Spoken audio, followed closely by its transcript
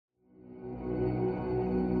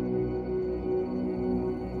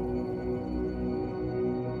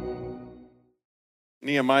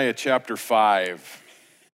Nehemiah chapter 5.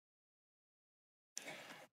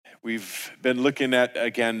 We've been looking at,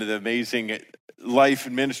 again, the amazing life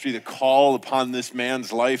and ministry, the call upon this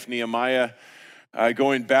man's life, Nehemiah,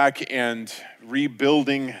 going back and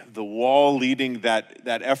rebuilding the wall, leading that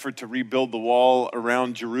effort to rebuild the wall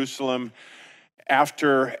around Jerusalem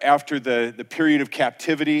after the period of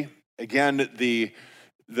captivity. Again,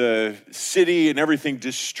 the city and everything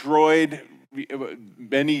destroyed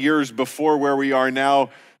many years before where we are now.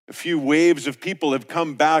 A few waves of people have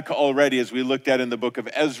come back already, as we looked at in the book of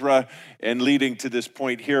Ezra, and leading to this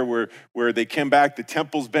point here where they came back. The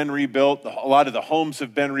temple's been rebuilt, a lot of the homes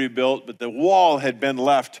have been rebuilt, but the wall had been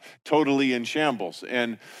left totally in shambles.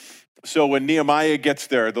 And so when Nehemiah gets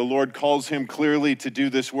there, the Lord calls him clearly to do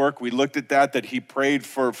this work. We looked at that he prayed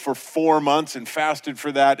for 4 months and fasted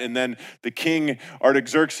for that. And then the king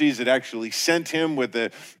Artaxerxes had actually sent him with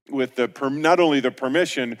not only the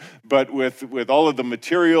permission, but with all of the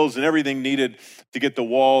materials and everything needed to get the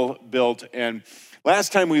wall built. And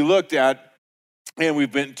last time we looked at, and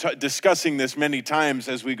we've been discussing this many times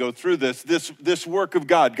as we go through this work of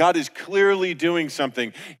God. God is clearly doing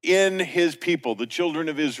something in his people, the children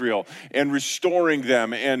of Israel, and restoring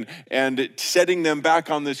them and setting them back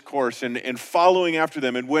on this course and following after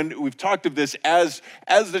them. And when we've talked of this as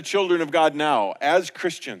the children of God now, as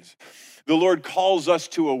Christians, the Lord calls us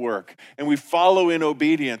to a work, and we follow in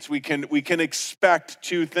obedience. We can expect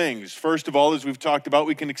two things. First of all, as we've talked about,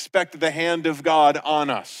 we can expect the hand of God on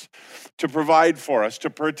us to provide for us,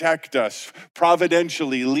 to protect us,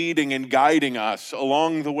 providentially leading and guiding us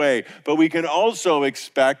along the way. But we can also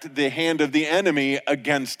expect the hand of the enemy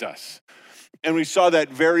against us. And we saw that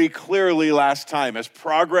very clearly last time. As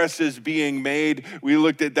progress is being made, we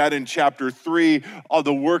looked at that in chapter 3. All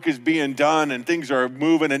the work is being done and things are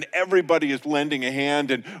moving and everybody is lending a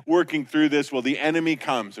hand and working through this. Well, the enemy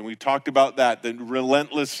comes, and we talked about that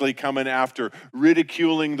relentlessly coming after,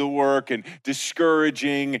 ridiculing the work and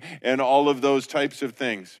discouraging and all of those types of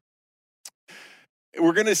things.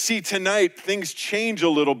 We're going to see tonight things change a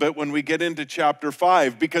little bit when we get into chapter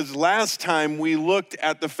 5, because last time we looked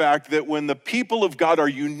at the fact that when the people of God are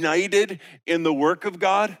united in the work of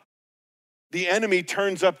God, the enemy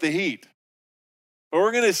turns up the heat. But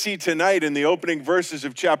we're going to see tonight in the opening verses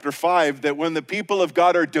of chapter 5 that when the people of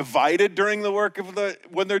God are divided during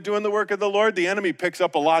when they're doing the work of the Lord, the enemy picks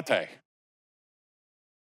up a latte.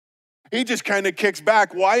 He just kind of kicks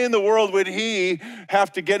back. Why in the world would he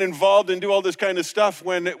have to get involved and do all this kind of stuff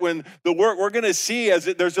when the work, we're going to see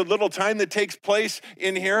there's a little time that takes place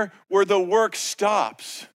in here where the work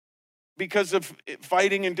stops because of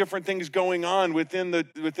fighting and different things going on within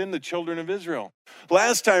the children of Israel.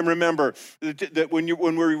 Last time, remember that when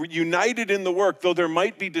we're united in the work, though there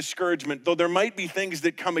might be discouragement, though there might be things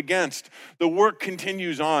that come against, the work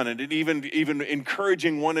continues on, and it even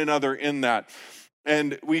encouraging one another in that.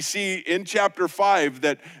 And we see in chapter 5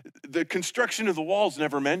 that the construction of the wall is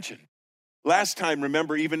never mentioned. Last time,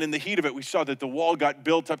 remember, even in the heat of it, we saw that the wall got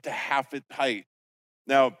built up to half its height.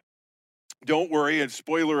 Now, don't worry, and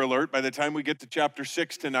spoiler alert, by the time we get to chapter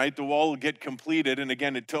 6 tonight, the wall will get completed. And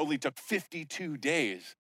again, it only took 52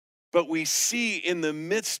 days. But we see in the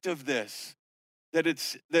midst of this,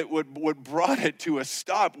 that what brought it to a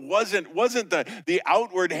stop wasn't the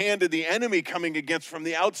outward hand of the enemy coming against from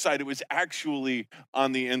the outside. It was actually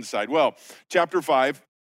on the inside. Well, chapter 5,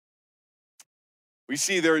 we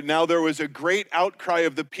see there was a great outcry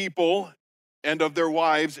of the people and of their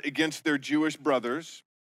wives against their Jewish brothers.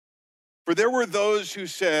 For there were those who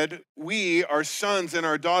said, "We, our sons and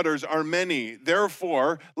our daughters, are many.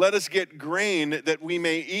 Therefore, let us get grain that we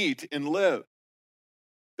may eat and live."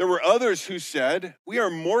 There were others who said, "We are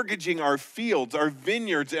mortgaging our fields, our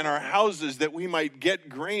vineyards, and our houses that we might get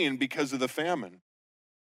grain because of the famine."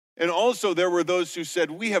 And also there were those who said,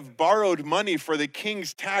 "We have borrowed money for the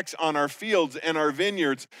king's tax on our fields and our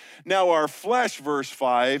vineyards. Now our flesh," verse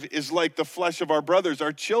 5, "is like the flesh of our brothers,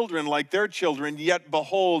 our children like their children. Yet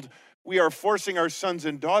behold, we are forcing our sons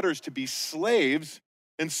and daughters to be slaves,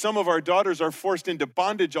 and some of our daughters are forced into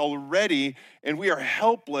bondage already, and we are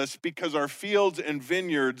helpless because our fields and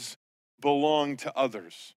vineyards belong to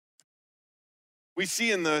others." We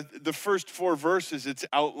see in the first 4 verses, it's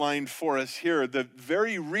outlined for us here, the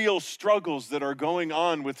very real struggles that are going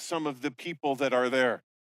on with some of the people that are there.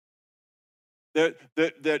 That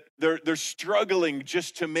they're struggling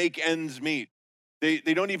just to make ends meet.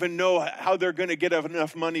 They don't even know how they're going to get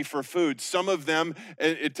enough money for food. Some of them,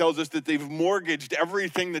 it tells us that they've mortgaged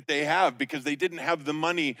everything that they have because they didn't have the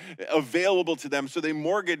money available to them. So they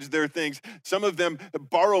mortgaged their things. Some of them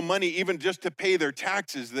borrow money even just to pay their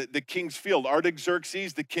taxes. The king's field,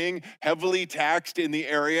 Artaxerxes, the king, heavily taxed in the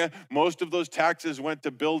area. Most of those taxes went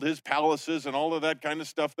to build his palaces and all of that kind of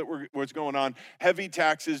stuff that was going on. Heavy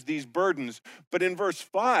taxes, these burdens. But in verse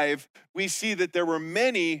 5, we see that there were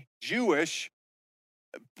many Jewish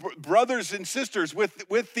brothers and sisters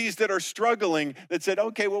with these that are struggling that said,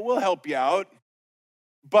 okay, well, we'll help you out,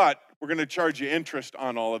 but we're going to charge you interest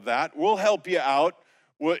on all of that. We'll help you out.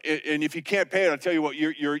 And if you can't pay it, I'll tell you what,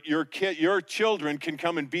 your children can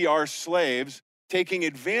come and be our slaves, taking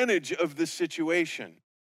advantage of this situation.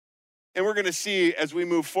 And we're going to see as we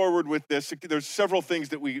move forward with this, there's several things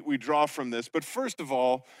that we draw from this. But first of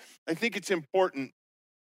all, I think it's important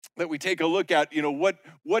that we take a look at,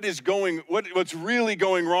 what's really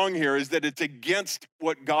going wrong here is that it's against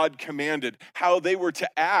what God commanded, how they were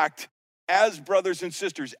to act as brothers and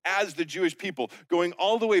sisters, as the Jewish people. Going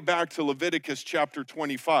all the way back to Leviticus chapter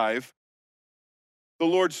 25, the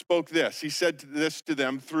Lord spoke this. He said this to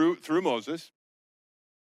them through Moses.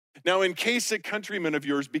 Now, in case a countryman of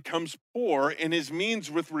yours becomes poor and his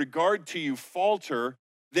means with regard to you falter,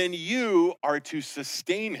 then you are to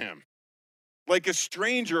sustain him, like a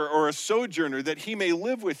stranger or a sojourner, that he may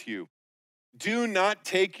live with you. Do not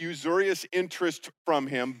take usurious interest from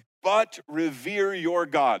him, but revere your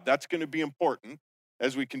God. That's going to be important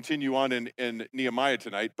as we continue on in Nehemiah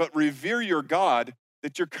tonight. But revere your God,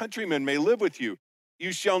 that your countrymen may live with you.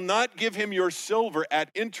 You shall not give him your silver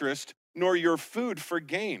at interest, nor your food for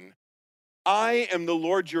gain. I am the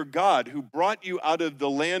Lord your God, who brought you out of the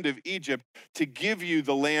land of Egypt to give you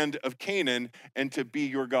the land of Canaan and to be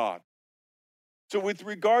your God. So with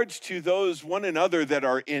regards to those one another that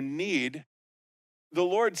are in need, the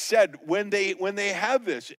Lord said, when they have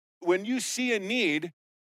this, when you see a need,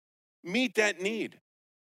 meet that need.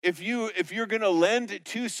 If you're going to lend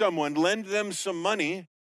to someone, lend them some money,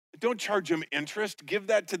 don't charge them interest. Give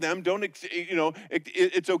that to them.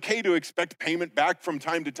 It's okay to expect payment back from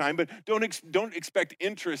time to time, but don't expect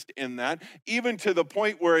interest in that. Even to the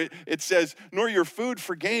point where it says, "Nor your food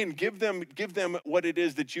for gain." Give them what it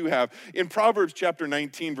is that you have. In Proverbs chapter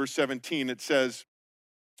 19, verse 17, it says,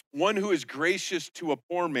 "One who is gracious to a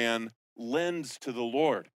poor man lends to the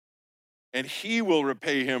Lord, and he will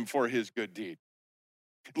repay him for his good deed."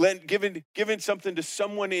 Giving something to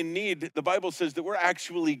someone in need, the Bible says that we're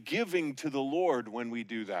actually giving to the Lord when we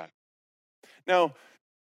do that. Now,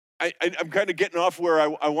 I'm kind of getting off where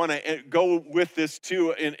I want to go with this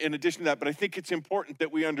too, in addition to that, but I think it's important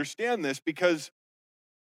that we understand this, because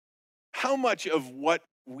how much of what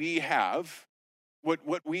we have,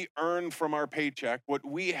 what we earn from our paycheck, what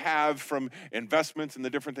we have from investments and the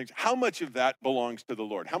different things, how much of that belongs to the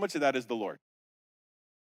Lord? How much of that is the Lord?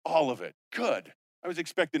 All of it. Good. I was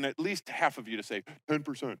expecting at least half of you to say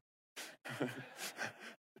 10%.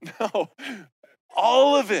 No,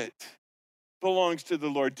 all of it belongs to the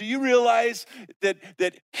Lord. Do you realize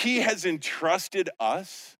that he has entrusted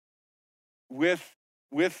us with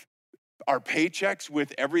our paychecks,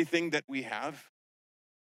 with everything that we have?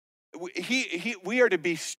 We are to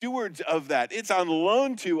be stewards of that. It's on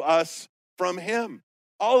loan to us from him.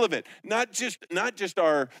 All of it. Not just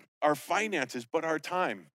our finances, but our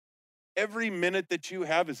time. Every minute that you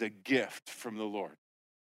have is a gift from the Lord.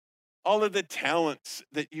 All of the talents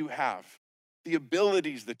that you have, the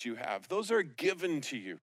abilities that you have, those are given to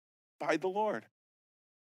you by the Lord.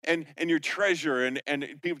 And your treasure,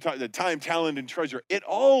 and people talk the time, talent, and treasure, it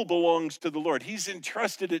all belongs to the Lord. He's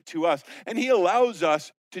entrusted it to us, and he allows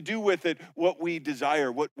us to do with it what we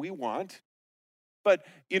desire, what we want. But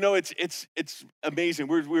it's amazing.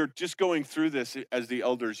 We're just going through this as the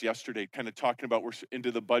elders yesterday, kind of talking about, we're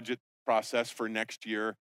into the budget process for next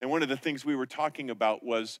year. And one of the things we were talking about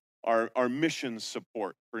was our mission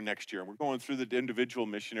support for next year. And we're going through the individual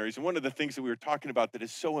missionaries. And one of the things that we were talking about that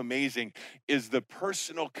is so amazing is the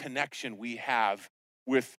personal connection we have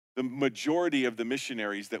with the majority of the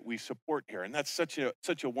missionaries that we support here. And that's such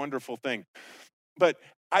a wonderful thing. But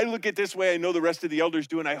I look at it this way, I know the rest of the elders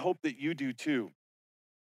do, and I hope that you do too.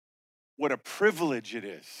 What a privilege it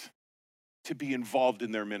is to be involved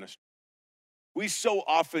in their ministry. We so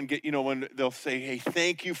often get, when they'll say, "Hey,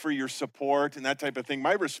 thank you for your support," and that type of thing.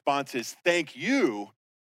 My response is, "Thank you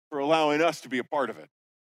for allowing us to be a part of it."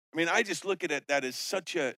 I mean, I just look at it, that is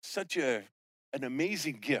such an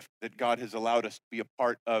amazing gift that God has allowed us to be a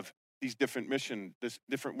part of these different mission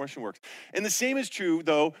works. And the same is true,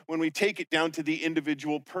 though, when we take it down to the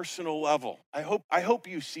individual personal level. I hope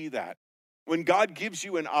you see that. When God gives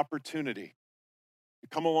you an opportunity, to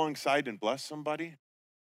come alongside and bless somebody,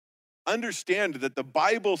 understand that the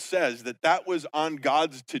Bible says that that was on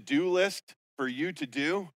God's to-do list for you to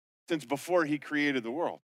do since before he created the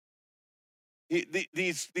world.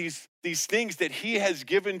 These things that he has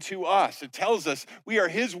given to us, it tells us we are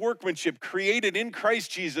his workmanship created in Christ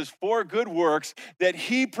Jesus for good works that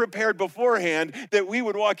he prepared beforehand that we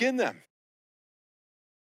would walk in them.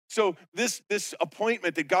 So this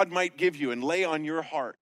appointment that God might give you and lay on your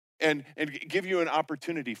heart and give you an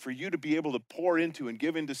opportunity for you to be able to pour into and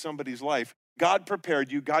give into somebody's life, God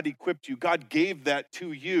prepared you, God equipped you, God gave that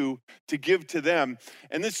to you to give to them.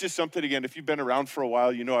 And this is just something, again, if you've been around for a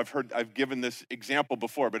while, you know I've given this example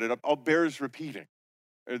before, but it all bears repeating,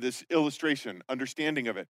 or this illustration, understanding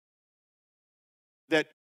of it,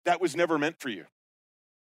 that was never meant for you.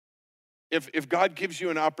 If God gives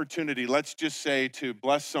you an opportunity, let's just say to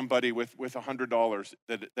bless somebody with $100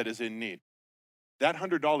 that is in need, that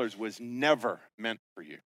 $100 was never meant for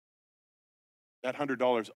you. That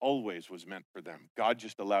 $100 always was meant for them. God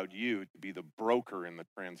just allowed you to be the broker in the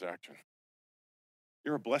transaction.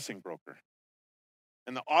 You're a blessing broker.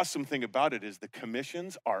 And the awesome thing about it is the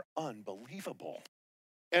commissions are unbelievable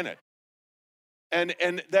in it. And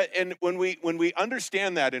when we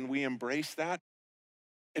understand that and we embrace that,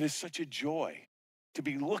 it is such a joy to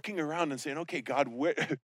be looking around and saying, okay, God,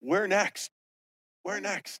 where next? Where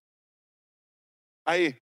next?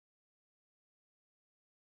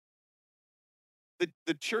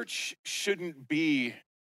 The church shouldn't be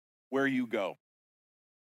where you go.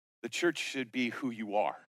 The church should be who you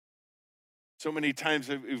are. So many times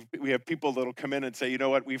we have people that'll come in and say, you know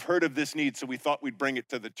what, we've heard of this need, so we thought we'd bring it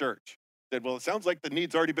to the church. Said, well, it sounds like the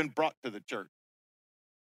need's already been brought to the church.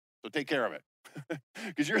 So take care of it.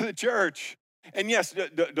 Because you're the church. And yes,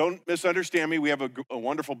 don't misunderstand me. We have a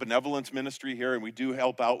wonderful benevolence ministry here, and we do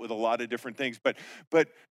help out with a lot of different things. But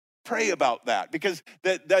pray about that, because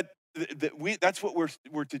that's what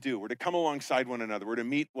we're to do. We're to come alongside one another. We're to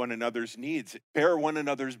meet one another's needs, bear one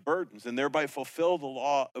another's burdens, and thereby fulfill the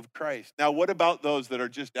law of Christ. Now, what about those that are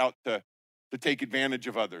just out to take advantage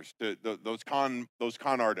of others, those con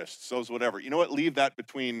artists, those whatever? You know what? Leave that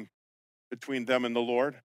between them and the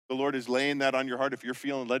Lord. The Lord is laying that on your heart. If you're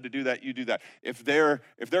feeling led to do that, you do that. If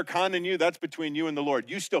they're conning you, that's between you and the Lord.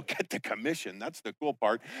 You still get the commission. That's the cool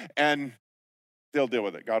part. And they'll deal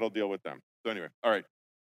with it. God will deal with them. So anyway, all right.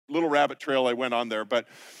 Little rabbit trail I went on there, but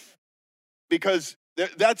because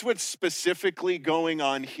that's what's specifically going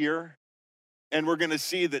on here. And we're going to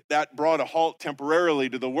see that brought a halt temporarily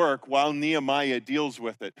to the work while Nehemiah deals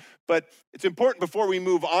with it. But it's important before we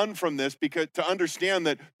move on from this, because to understand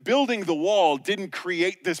that building the wall didn't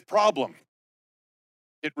create this problem.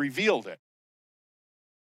 It revealed it.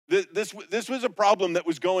 This was a problem that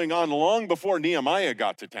was going on long before Nehemiah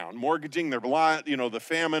got to town. Mortgaging their lot, the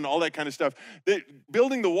famine, all that kind of stuff.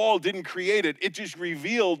 Building the wall didn't create it. It just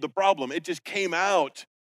revealed the problem. It just came out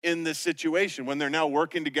in this situation when they're now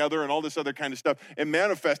working together and all this other kind of stuff. It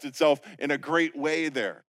manifests itself in a great way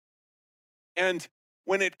there. And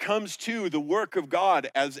when it comes to the work of God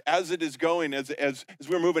as it is going, as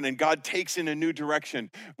we're moving, and God takes in a new direction,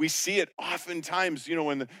 we see it oftentimes,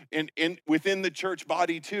 within the church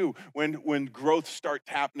body too, when growth starts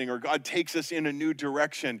happening or God takes us in a new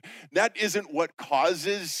direction. That isn't what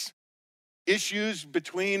causes issues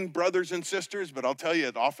between brothers and sisters, but I'll tell you,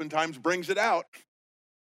 it oftentimes brings it out.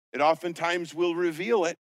 It oftentimes will reveal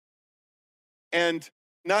it. And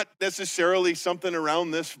not necessarily something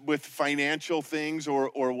around this with financial things or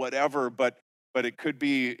whatever, but it could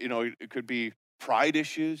be, it could be pride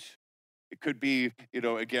issues. It could be,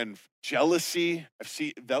 again, jealousy. I've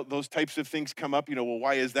seen those types of things come up. Well,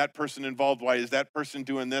 why is that person involved? Why is that person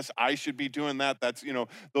doing this? I should be doing that. That's,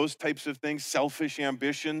 those types of things, selfish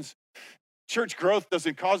ambitions. Church growth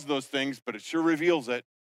doesn't cause those things, but it sure reveals it.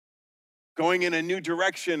 Going in a new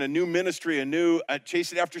direction, a new ministry,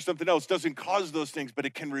 chasing after something else doesn't cause those things, but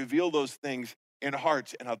it can reveal those things in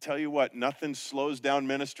hearts. And I'll tell you what, nothing slows down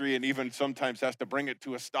ministry and even sometimes has to bring it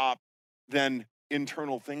to a stop than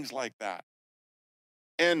internal things like that.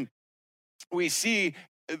 And we see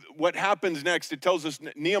what happens next. It tells us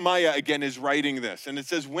Nehemiah, again, is writing this. And it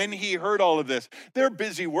says, when he heard all of this, they're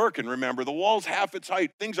busy working, remember. The wall's half its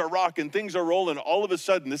height. Things are rocking. Things are rolling. All of a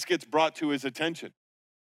sudden, this gets brought to his attention.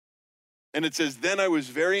 And it says, then I was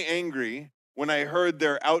very angry when I heard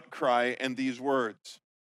their outcry and these words.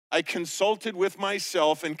 I consulted with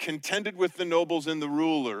myself and contended with the nobles and the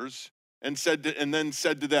rulers and then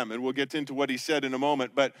said to them, and we'll get into what he said in a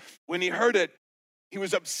moment, but when he heard it, he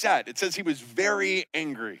was upset. It says he was very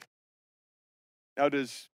angry. Now,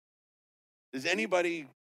 does anybody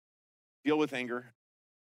deal with anger?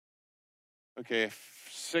 Okay,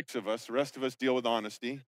 6 of us. The rest of us deal with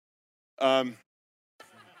honesty.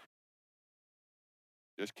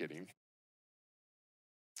 Just kidding.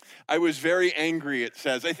 I was very angry, it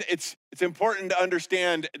says. It's important to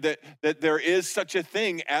understand that there is such a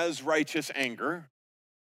thing as righteous anger,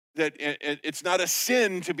 that it's not a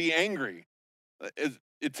sin to be angry.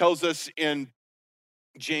 It tells us in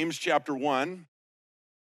James chapter 1,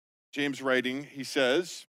 James writing, he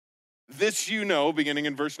says, "This you know," beginning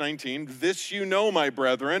in verse 19, "this you know, my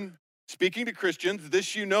brethren," speaking to Christians,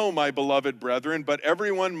 "this you know, my beloved brethren, but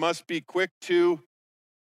everyone must be quick to,"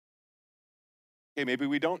 okay, maybe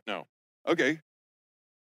we don't know. Okay.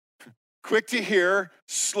 "Quick to hear,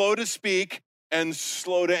 slow to speak, and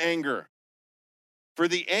slow to anger. For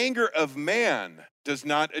the anger of man does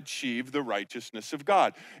not achieve the righteousness of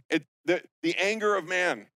God." The anger of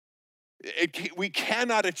man, we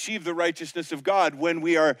cannot achieve the righteousness of God when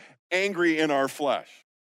we are angry in our flesh.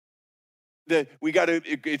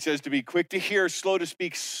 It says to be quick to hear, slow to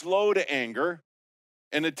speak, slow to anger.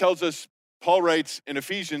 And it tells us, Paul writes in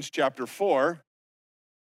Ephesians chapter 4,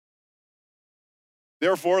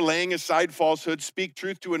 "Therefore, laying aside falsehood, speak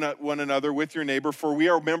truth to one another with your neighbor, for we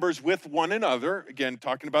are members with one another." Again,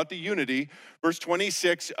 talking about the unity. Verse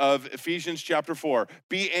 26 of Ephesians chapter 4,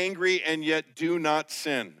 "Be angry and yet do not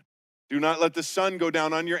sin. Do not let the sun go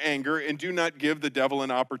down on your anger, and do not give the devil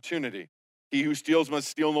an opportunity. He who steals must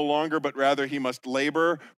steal no longer, but rather he must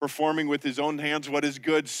labor, performing with his own hands what is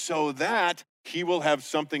good, so that he will have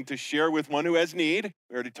something to share with one who has need."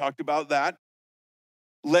 We already talked about that.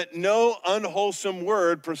 "Let no unwholesome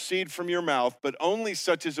word proceed from your mouth, but only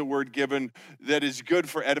such as a word given that is good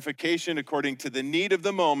for edification according to the need of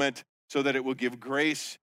the moment, so that it will give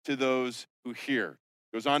grace to those who hear."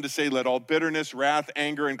 Goes on to say, "Let all bitterness, wrath,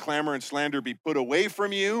 anger, and clamor and slander be put away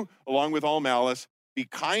from you, along with all malice. Be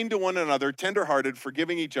kind to one another, tenderhearted,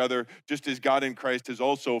 forgiving each other, just as God in Christ has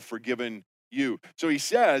also forgiven you." So he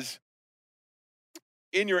says,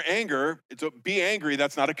 in your anger, be angry.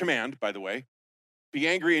 That's not a command, by the way. Be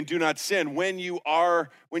angry and do not sin when you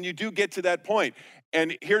do get to that point.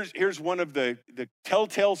 And here's one of the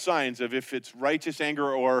telltale signs of if it's righteous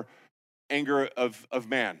anger or anger of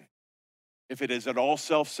man. If it is at all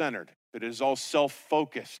self-centered, if it is all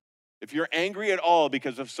self-focused, if you're angry at all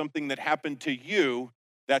because of something that happened to you,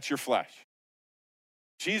 that's your flesh.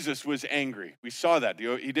 Jesus was angry. We saw that.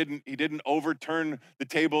 He didn't overturn the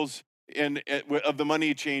tables of the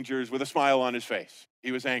money changers with a smile on his face.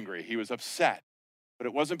 He was angry. He was upset. But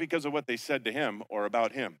it wasn't because of what they said to him or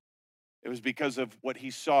about him. It was because of what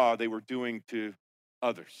he saw they were doing to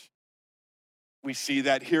others. We see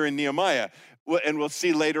that here in Nehemiah. And we'll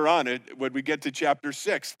see later on when we get to chapter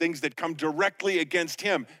 6, things that come directly against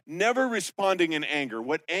him, never responding in anger.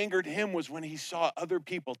 What angered him was when he saw other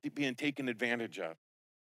people being taken advantage of.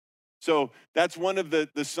 So that's one of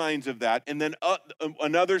the signs of that. And then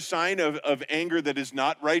another sign of anger that is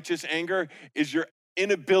not righteous anger is your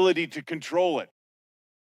inability to control it.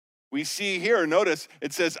 We see here, notice,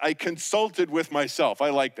 it says, "I consulted with myself." I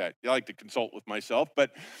like that. I like to consult with myself.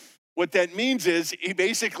 But what that means is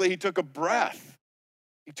he took a breath.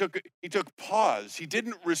 He took pause. He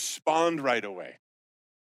didn't respond right away.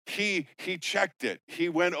 He checked it. He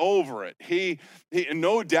went over it. He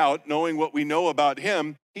no doubt, knowing what we know about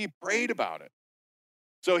him, he prayed about it.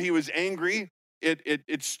 So he was angry.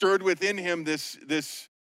 It stirred within him this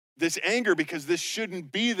anger, because this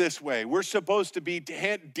shouldn't be this way. We're supposed to be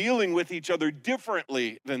dealing with each other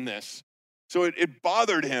differently than this. So it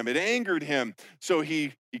bothered him. It angered him. So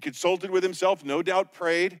he consulted with himself, no doubt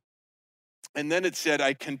prayed. And then it said,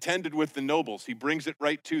 "I contended with the nobles." He brings it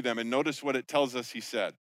right to them. And notice what it tells us he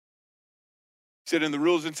said. He said in the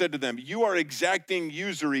rules and said to them, "You are exacting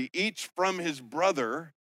usury, each from his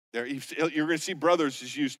brother." There, you're going to see brothers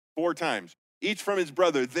is used 4 times. "Each from his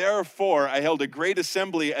brother. Therefore, I held a great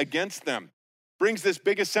assembly against them." Brings this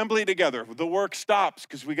big assembly together. The work stops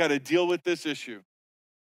because we got to deal with this issue.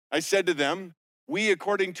 "I said to them, we,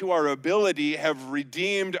 according to our ability, have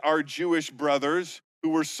redeemed our Jewish brothers who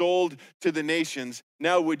were sold to the nations.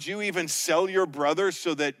 Now, would you even sell your brothers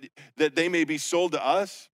so that they may be sold to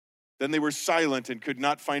us?" Then they were silent and could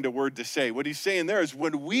not find a word to say. What he's saying there is,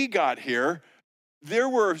 when we got here, there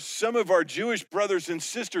were some of our Jewish brothers and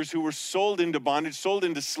sisters who were sold into bondage, sold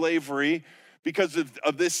into slavery because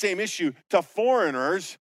of this same issue to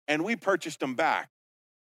foreigners, and we purchased them back.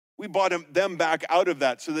 We bought them back out of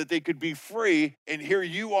that so that they could be free, and here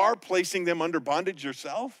you are placing them under bondage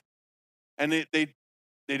yourself? And they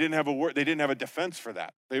didn't have a word, they didn't have a defense for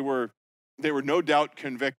that. They were no doubt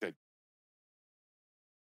convicted.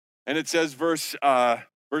 And it says, verse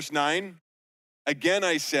 9, "Again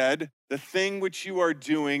I said, the thing which you are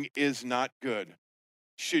doing is not good.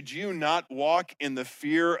 should you not walk in the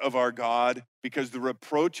fear of our God, because the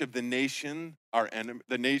reproach of the nation, our enemy,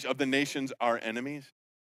 of the nations, our enemies?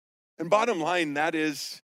 And bottom line,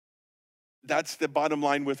 that's the bottom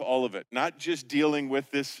line with all of it. Not just dealing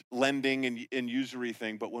with this lending and usury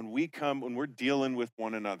thing, but when we're dealing with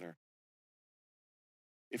one another,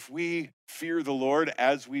 if we fear the Lord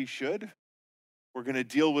as we should, we're going to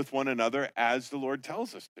deal with one another as the Lord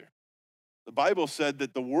tells us to. The Bible said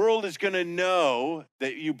that the world is going to know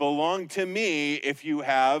that you belong to me if you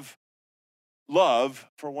have love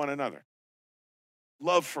for one another.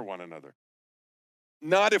 Love for one another.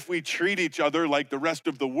 Not if we treat each other like the rest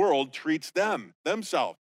of the world treats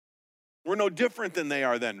themselves. We're no different than they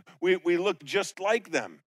are then. We look just like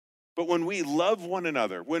them. But when we love one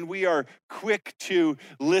another, when we are quick to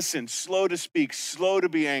listen, slow to speak, slow to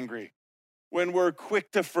be angry, when we're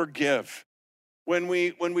quick to forgive, when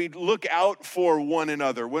we look out for one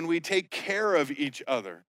another, when we take care of each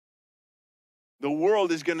other, the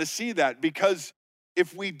world is going to see that, because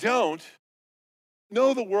if we don't,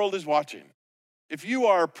 know the world is watching. If you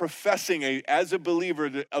are professing as a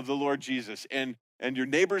believer of the Lord Jesus, and your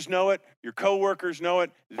neighbors know it, your coworkers know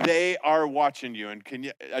it, they are watching you.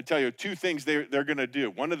 And I tell you, two things they're going to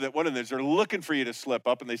do. One of them is they're looking for you to slip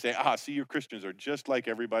up, and they say, see, you Christians are just like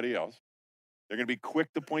everybody else. They're going to be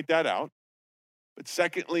quick to point that out. But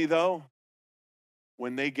secondly, though,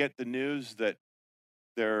 when they get the news that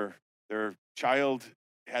their child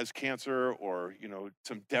has cancer, or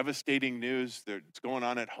some devastating news that's going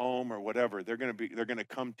on at home or whatever, they're going to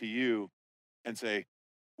come to you and say,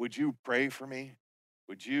 would you pray for me?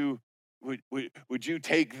 Would you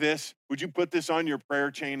take this? Would you put this on your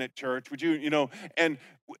prayer chain at church? Would you, and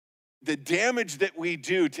the damage that we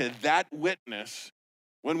do to that witness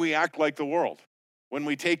when we act like the world, when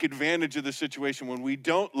we take advantage of the situation, when we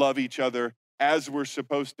don't love each other as we're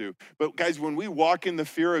supposed to. But guys, when we walk in the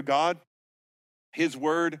fear of God, his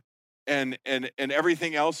word, and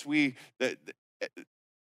everything else, we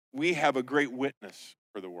have a great witness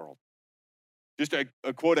for the world. Just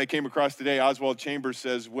a quote I came across today, Oswald Chambers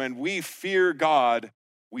says, when we fear God,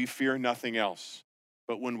 we fear nothing else.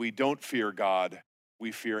 But when we don't fear God,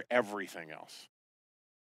 we fear everything else.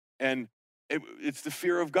 And it's the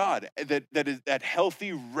fear of God, that is that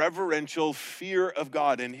healthy, reverential fear of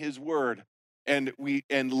God and his word, and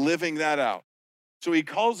living that out. So he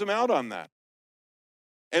calls them out on that.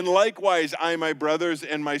 And likewise, I, my brothers,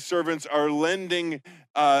 and my servants are lending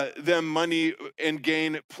them money and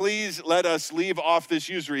gain. Please let us leave off this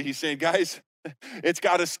usury. He's saying, guys, it's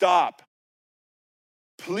got to stop.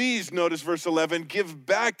 Please, notice verse 11, give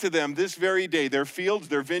back to them this very day their fields,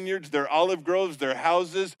 their vineyards, their olive groves, their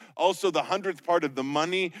houses, also the 100th part of the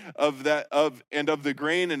money of the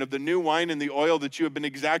grain and of the new wine and the oil that you have been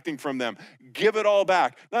exacting from them. Give it all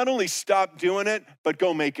back. Not only stop doing it, but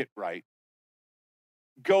go make it right.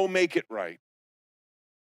 Go make it right.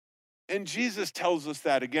 And Jesus tells us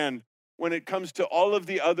that again when it comes to all of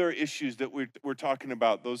the other issues that we're talking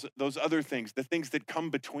about, those other things, the things that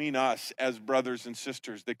come between us as brothers and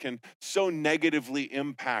sisters that can so negatively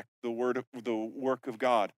impact the work of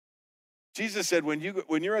God. Jesus said, when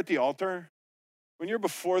you're at the altar, when you're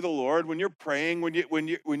before the Lord, when you're praying, when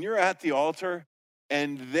you're at the altar,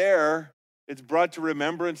 and there it's brought to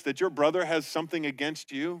remembrance that your brother has something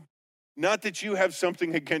against you, not that you have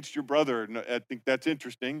something against your brother. I think that's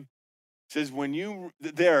interesting. It says when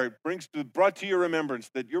brought to your remembrance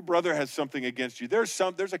that your brother has something against you. There's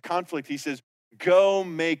a conflict. He says, go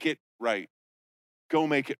make it right. Go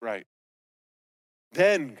make it right.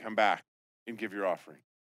 Then come back and give your offering.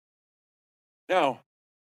 Now,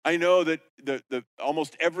 I know that the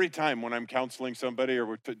almost every time when I'm counseling somebody or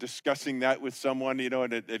we're discussing that with someone,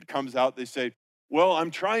 and it comes out, they say, well,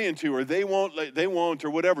 I'm trying to, or they won't, or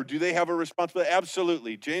whatever. Do they have a responsibility?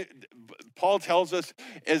 Absolutely. Paul tells us,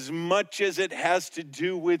 as much as it has to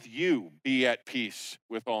do with you, be at peace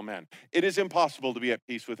with all men. It is impossible to be at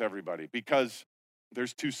peace with everybody because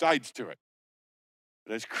there's two sides to it.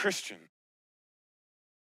 But as Christian,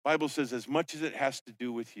 the Bible says, as much as it has to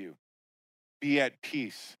do with you, be at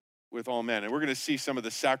peace with all men. And we're going to see some of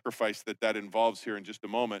the sacrifice that involves here in just a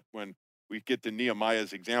moment when we get to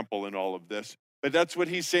Nehemiah's example in all of this. But that's what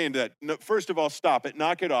he's saying, that first of all, stop it,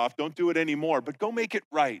 knock it off, don't do it anymore, but go make it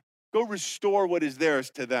right. Go restore what is theirs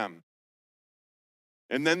to them.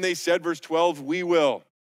 And then they said, verse 12, we will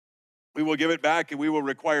give it back and we will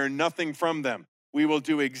require nothing from them. We will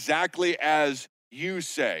do exactly as you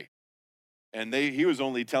say. And he was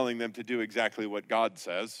only telling them to do exactly what God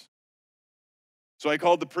says. So I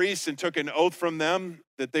called the priests and took an oath from them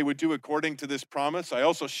that they would do according to this promise. I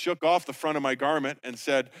also shook off the front of my garment and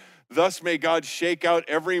said, Thus may God shake out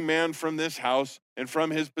every man from this house and from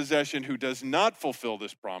his possession who does not fulfill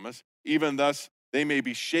this promise. Even thus, they may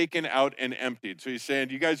be shaken out and emptied. So he's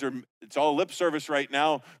saying, you guys it's all lip service right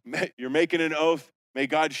now. You're making an oath. May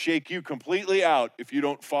God shake you completely out if you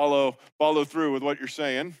don't follow through with what you're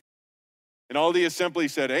saying. And all the assembly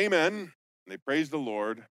said, amen. And they praised the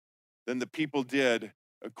Lord. Then the people did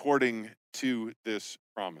according to this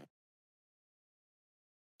promise.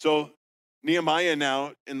 So Nehemiah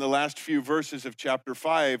now, in the last few verses of chapter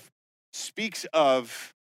 5, speaks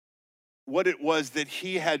of what it was that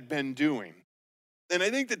he had been doing. And I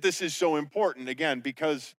think that this is so important, again,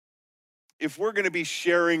 because if we're going to be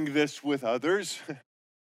sharing this with others,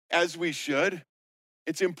 as we should,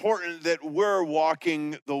 it's important that we're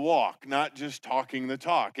walking the walk, not just talking the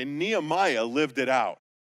talk. And Nehemiah lived it out.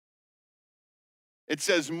 It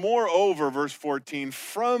says, moreover, verse 14,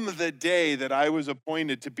 from the day that I was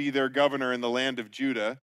appointed to be their governor in the land of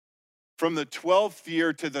Judah, from the 12th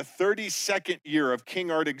year to the 32nd year of King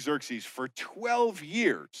Artaxerxes, for 12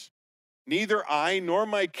 years, neither I nor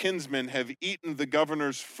my kinsmen have eaten the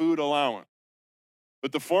governor's food allowance.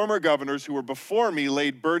 But the former governors who were before me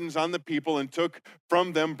laid burdens on the people and took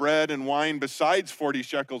from them bread and wine besides 40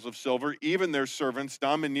 shekels of silver. Even their servants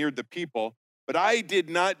domineered the people. But I did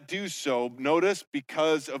not do so, notice,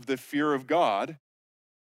 because of the fear of God.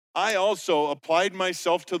 I also applied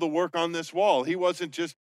myself to the work on this wall. He wasn't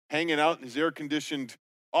just hanging out in his air-conditioned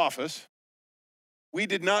office. We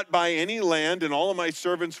did not buy any land, and all of my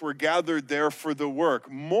servants were gathered there for the work.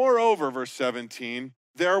 Moreover, verse 17,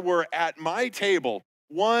 there were at my table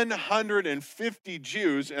 150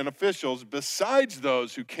 Jews and officials, besides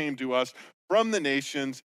those who came to us from the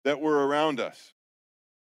nations that were around us.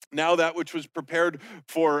 Now that which was prepared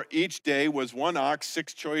for each day was 1 ox,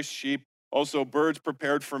 6 choice sheep, also birds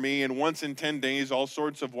prepared for me, and once in 10 days all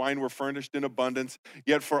sorts of wine were furnished in abundance.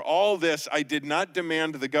 Yet for all this I did not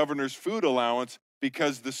demand the governor's food allowance,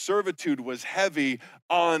 because the servitude was heavy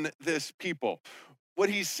on this people. What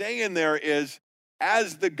he's saying there is,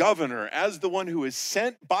 as the governor, as the one who is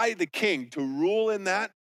sent by the king to rule in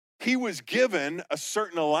that, he was given a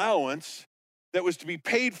certain allowance that was to be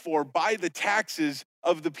paid for by the taxes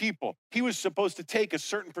of the people. He was supposed to take a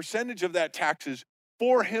certain percentage of that taxes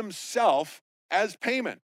for himself as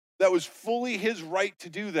payment. That was fully his right to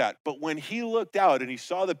do that. But when he looked out and he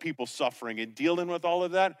saw the people suffering and dealing with all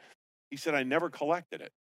of that, he said, I never collected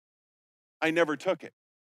it. I never took it.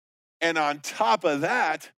 And on top of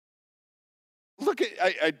that, look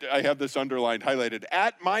at, I have this underlined, highlighted.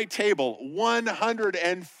 At my table,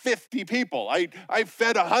 150 people. I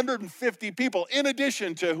fed 150 people in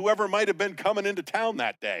addition to whoever might have been coming into town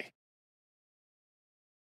that day.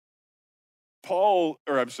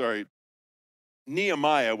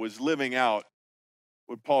 Nehemiah was living out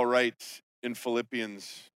what Paul writes in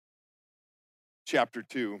Philippians chapter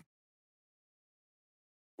 2.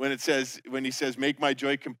 When he says, make my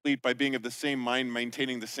joy complete by being of the same mind,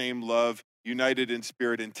 maintaining the same love, united in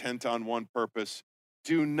spirit, intent on one purpose.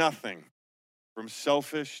 Do nothing from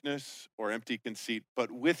selfishness or empty conceit, but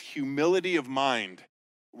with humility of mind,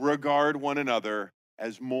 regard one another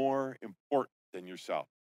as more important than yourself.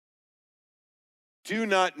 Do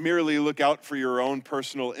not merely look out for your own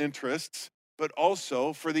personal interests, but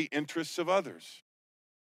also for the interests of others.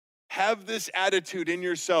 Have this attitude in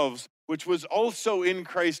yourselves, which was also in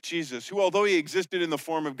Christ Jesus, who, although he existed in the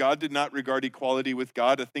form of God, did not regard equality with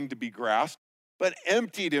God a thing to be grasped, but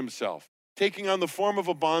emptied himself, taking on the form of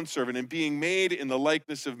a bondservant and being made in the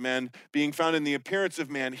likeness of men, being found in the appearance of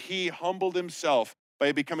man, he humbled himself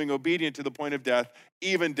by becoming obedient to the point of death,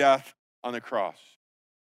 even death on the cross.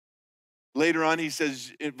 Later on, he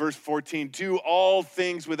says in verse 14, do all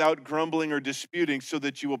things without grumbling or disputing, so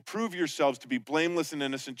that you will prove yourselves to be blameless and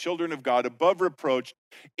innocent children of God, above reproach,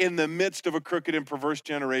 in the midst of a crooked and perverse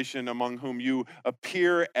generation, among whom you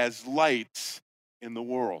appear as lights in the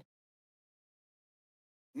world.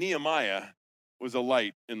 Nehemiah was a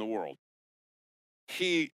light in the world.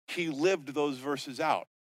 He lived those verses out,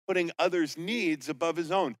 putting others' needs above his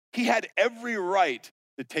own. He had every right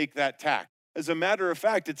to take that tack. As a matter of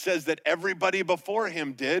fact, it says that everybody before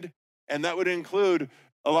him did, and that would include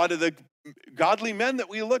a lot of the godly men that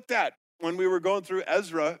we looked at when we were going through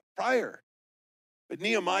Ezra prior. But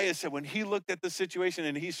Nehemiah said when he looked at the situation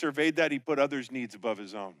and he surveyed that, he put others' needs above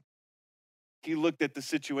his own. He looked at the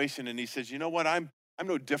situation and he says, you know what, I'm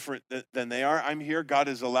no different than they are. I'm here. God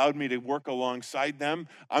has allowed me to work alongside them.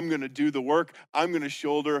 I'm going to do the work. I'm going to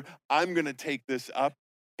shoulder. I'm going to take this up.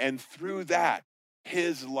 And through that,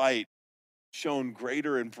 his light shone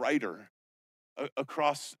greater and brighter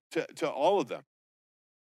across to all of them,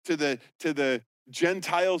 to the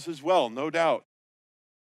Gentiles as well, no doubt.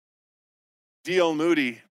 D.L.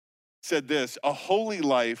 Moody said this: a holy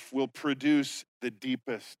life will produce the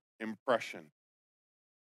deepest impression.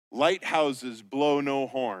 Lighthouses blow no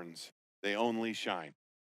horns, they only shine.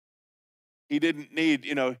 He didn't need,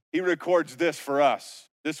 he records this for us.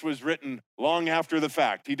 This was written long after the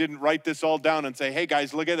fact. He didn't write this all down and say, hey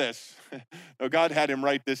guys, look at this. No, God had him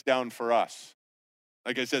write this down for us.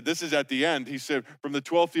 Like I said, this is at the end. He said from the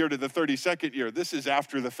 12th year to the 32nd year, this is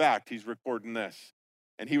after the fact. He's recording this.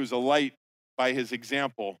 And he was a light by his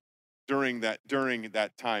example during that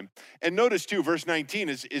time. And notice too, verse 19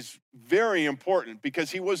 is very important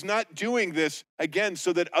because he was not doing this again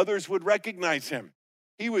so that others would recognize him.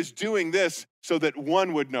 He was doing this so that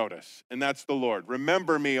one would notice, and that's the Lord.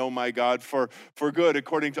 Remember me, oh my God, for good,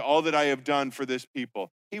 according to all that I have done for this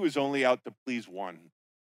people. He was only out to please one,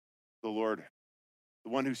 the Lord,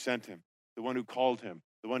 the one who sent him, the one who called him,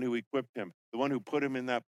 the one who equipped him, the one who put him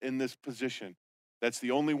in this position. That's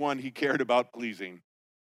the only one he cared about pleasing,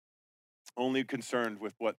 only concerned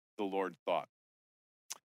with what the Lord thought.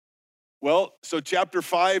 Well, so chapter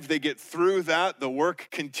 5, they get through that. The work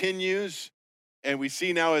continues. And we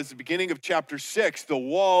see now as the beginning of chapter 6, the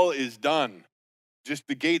wall is done. Just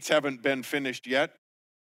the gates haven't been finished yet.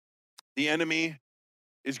 The enemy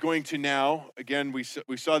is going to now, again, we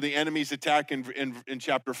saw the enemy's attack in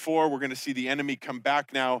chapter 4. We're going to see the enemy come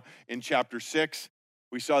back now in chapter 6.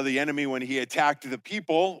 We saw the enemy when he attacked the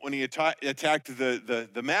people, when he attacked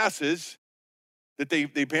the masses, that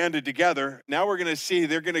they banded together. Now we're going to see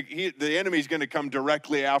the enemy's going to come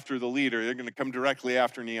directly after the leader. They're going to come directly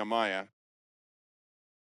after Nehemiah.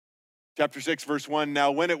 Chapter 6, verse 1,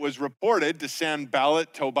 now when it was reported to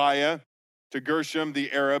Sanballat, Tobiah, to Gershom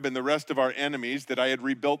the Arab, and the rest of our enemies that I had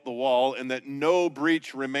rebuilt the wall and that no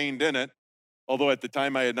breach remained in it, although at the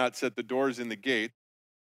time I had not set the doors in the gate,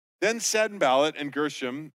 then Sanballat and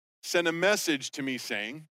Gershom sent a message to me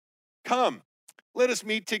saying, come, let us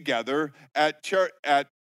meet together at Chepharim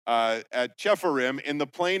in the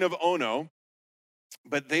plain of Ono,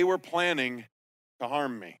 but they were planning to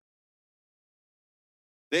harm me.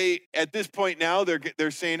 They, at this point now, they're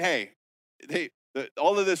saying, hey,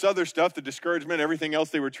 all of this other stuff, the discouragement, everything else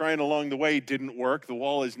they were trying along the way didn't work. The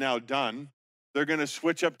wall is now done. They're going to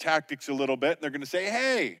switch up tactics a little bit. And they're going to say,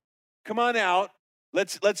 hey, come on out.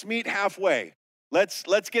 Let's meet halfway. Let's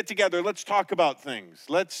get together. Let's talk about things.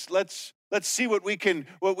 Let's see what we can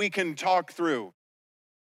talk through.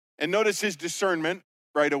 And notice his discernment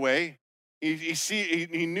right away.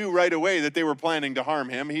 He knew right away that they were planning to harm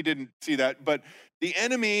him. He didn't see that, but the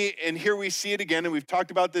enemy, and here we see it again, and we've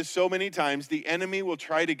talked about this so many times, the enemy will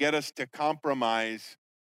try to get us to compromise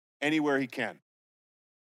anywhere he can.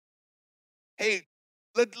 Hey,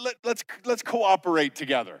 let's cooperate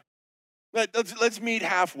together. Let's meet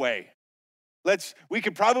halfway. We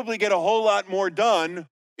could probably get a whole lot more done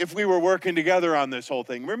if we were working together on this whole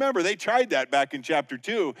thing. Remember, they tried that back in chapter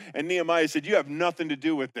 2, and Nehemiah said, you have nothing to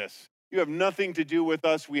do with this. You have nothing to do with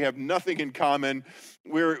us. We have nothing in common.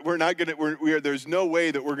 We're not going to, there's no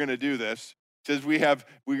way that we're going to do this. It says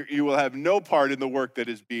you will have no part in the work that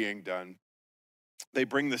is being done. They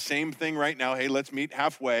bring the same thing right now. Hey, let's meet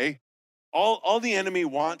halfway. All the enemy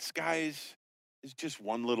wants, guys, is just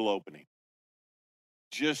one little opening.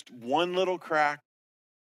 Just one little crack.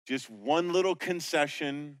 Just one little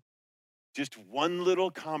concession. Just one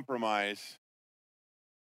little compromise.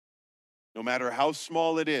 No matter how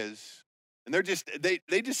small it is. And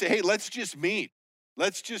they just say, hey, let's just meet.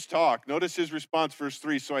 Let's just talk. Notice his response, verse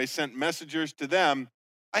 3. So I sent messengers to them.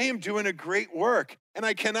 I am doing a great work, and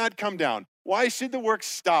I cannot come down. Why should the work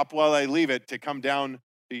stop while I leave it to come down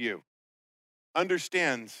to you?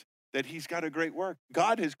 Understands that he's got a great work.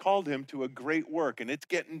 God has called him to a great work, and it's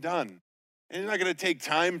getting done. And he's not going to take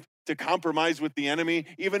time to compromise with the enemy,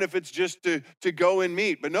 even if it's just to go and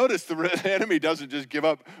meet. But notice the enemy doesn't just give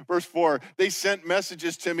up. Verse 4, they sent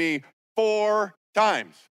messages to me 4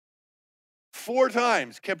 times. 4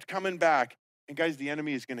 times, kept coming back. And guys, the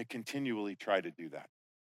enemy is going to continually try to do that.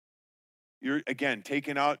 You're, again,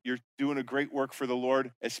 you're doing a great work for the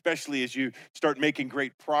Lord, especially as you start making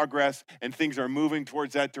great progress and things are moving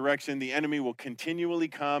towards that direction. The enemy will continually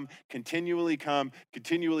come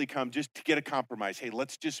just to get a compromise. Hey,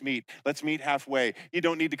 let's just meet. Let's meet halfway. You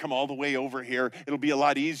don't need to come all the way over here. It'll be a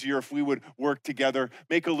lot easier if we would work together,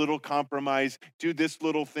 make a little compromise, do this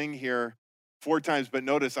little thing here 4 times. But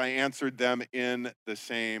notice I answered them in the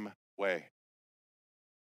same way.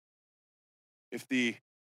 If the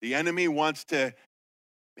enemy wants to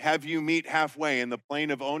have you meet halfway in the plain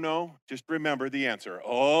of Ono, just remember the answer.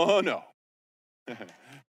 Oh, no.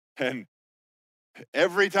 And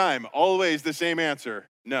every time, always the same answer,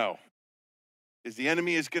 no. Because the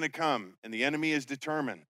enemy is going to come, and the enemy is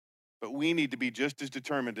determined. But we need to be just as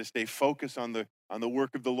determined to stay focused on the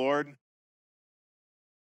work of the Lord.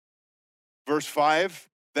 Verse 5,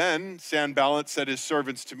 then Sanballat said his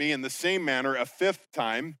servants to me in the same manner a fifth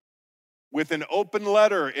time, with an open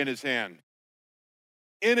letter in his hand.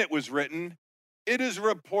 In it was written, it is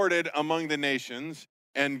reported among the nations,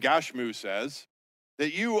 and Gashmu says,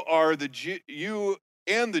 that you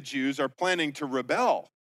and the Jews are planning to rebel.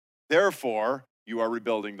 Therefore, you are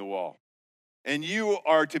rebuilding the wall. And you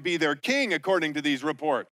are to be their king according to these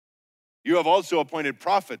reports. You have also appointed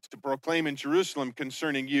prophets to proclaim in Jerusalem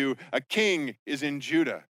concerning you, a king is in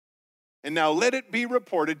Judah. And now let it be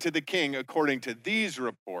reported to the king according to these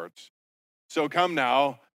reports. So come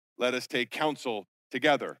now, let us take counsel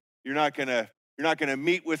together. You're not gonna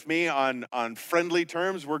meet with me on friendly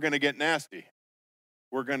terms. We're gonna get nasty.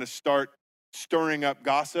 We're gonna start stirring up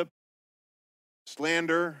gossip,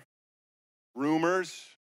 slander, rumors.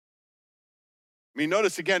 I mean,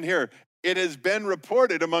 notice again here, it has been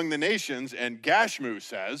reported among the nations, and Gashmu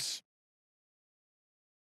says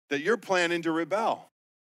that you're planning to rebel.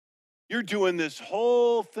 You're doing this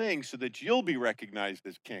whole thing so that you'll be recognized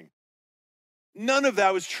as king. None of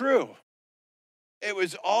that was true. It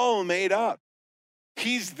was all made up.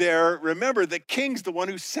 He's there. Remember, the king's the one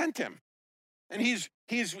who sent him. And he's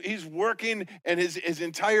working, and his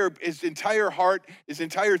entire heart, his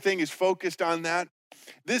entire thing is focused on that.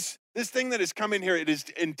 This thing that is coming here, it is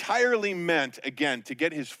entirely meant, again, to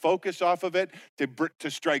get his focus off of it, to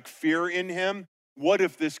strike fear in him. What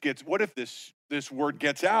if this word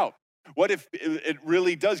gets out? What if it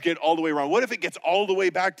really does get all the way around? What if it gets all the way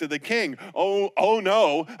back to the king? Oh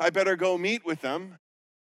no, I better go meet with them.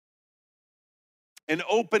 An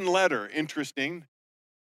open letter, interesting.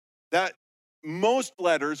 That most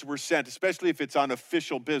letters were sent, especially if it's on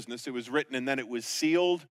official business. It was written and then it was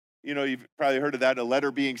sealed. You know, you've probably heard of that, a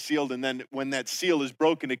letter being sealed, and then when that seal is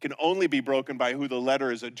broken, it can only be broken by who the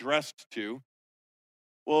letter is addressed to.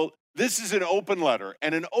 Well, this is an open letter,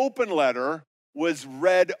 and an open letter was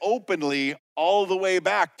read openly all the way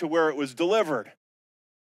back to where it was delivered.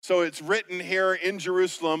 So it's written here in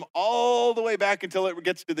Jerusalem all the way back until it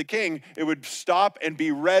gets to the king. It would stop and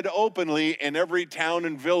be read openly in every town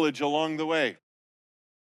and village along the way.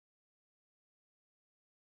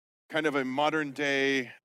 Kind of a modern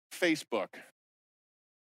day Facebook.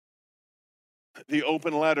 The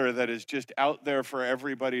open letter that is just out there for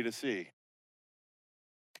everybody to see.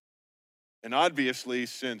 And obviously,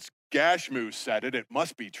 since Gashmu said it, it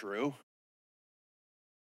must be true.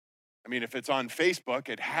 I mean, if it's on Facebook,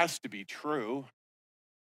 it has to be true.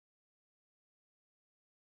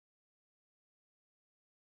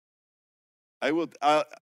 I got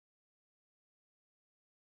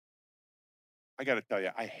to tell you,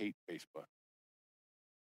 I hate Facebook.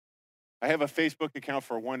 I have a Facebook account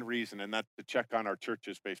for one reason, and that's to check on our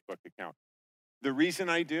church's Facebook account. The reason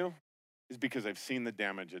I do is because I've seen the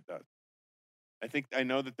damage it does. I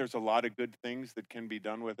know that there's a lot of good things that can be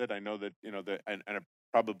done with it. I know that, and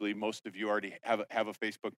probably most of you already have a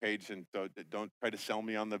Facebook page, and so don't try to sell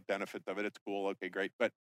me on the benefits of it. It's cool, okay, great.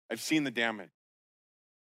 But I've seen the damage.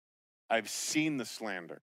 I've seen the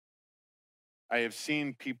slander. I have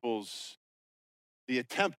seen the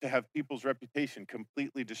attempt to have people's reputation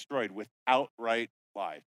completely destroyed with outright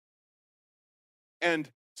lies. And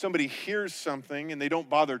somebody hears something and they don't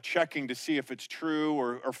bother checking to see if it's true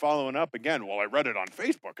or following up again. Well, I read it on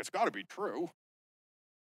Facebook. It's got to be true.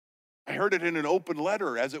 I heard it in an open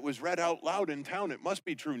letter as it was read out loud in town. It must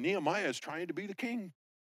be true. Nehemiah is trying to be the king.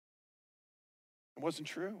 It wasn't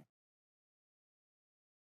true.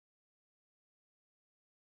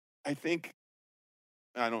 I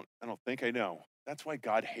know. That's why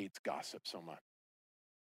God hates gossip so much,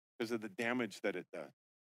 because of the damage that it does.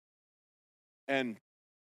 And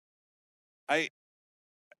I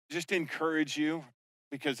just encourage you,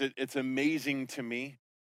 because it's amazing to me,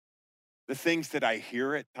 the things that I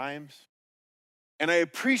hear at times. And I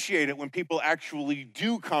appreciate it when people actually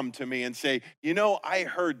do come to me and say, I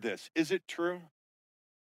heard this. Is it true?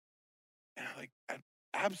 And I'm like,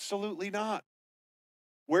 absolutely not.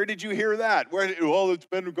 Where did you hear that? Well, it's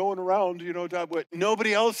been going around, but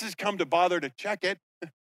nobody else has come to bother to check it.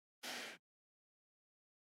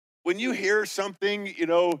 When you hear something,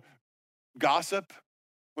 gossip,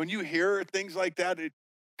 when you hear things like that,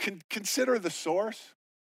 consider the source.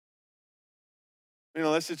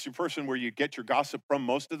 Unless it's your person where you get your gossip from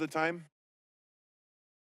most of the time.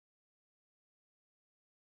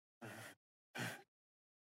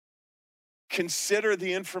 Consider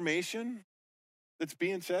the information that's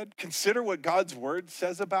being said. Consider what God's word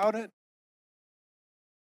says about it.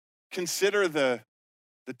 Consider the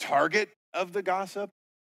target of the gossip.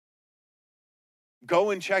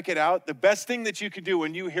 Go and check it out. The best thing that you can do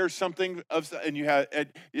when you hear something and you have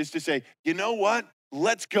is to say, you know what?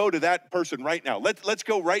 Let's go to that person right now. Let's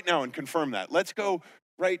go right now and confirm that. Let's go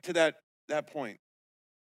right to that point,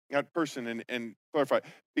 that person, and clarify,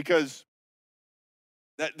 because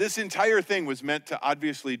that this entire thing was meant to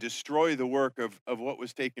obviously destroy the work of what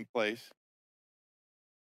was taking place.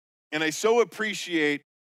 And I so appreciate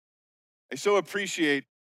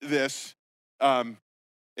this.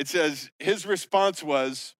 It says his response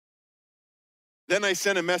was, then I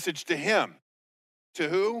sent a message to him. To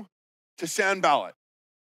who? To Sanballat.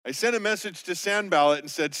 I sent a message to Sanballat and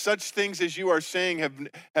said, such things as you are saying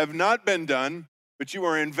have not been done, but you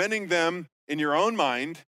are inventing them in your own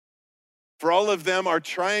mind. For all of them are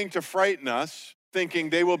trying to frighten us, thinking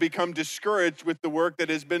they will become discouraged with the work that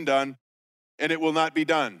has been done, and it will not be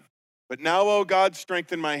done. But now, O God,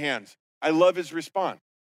 strengthen my hands. I love his response.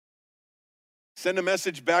 Send a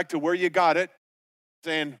message back to where you got it,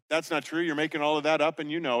 saying, that's not true. You're making all of that up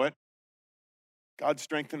and you know it. God,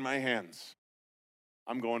 strengthen my hands.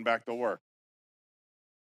 I'm going back to work.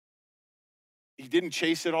 He didn't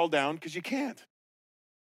chase it all down because you can't.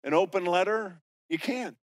 An open letter, you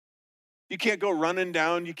can't. You can't go running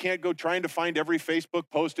down. You can't go trying to find every Facebook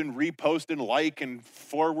post and repost and like and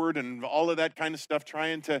forward and all of that kind of stuff,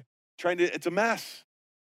 trying to, it's a mess.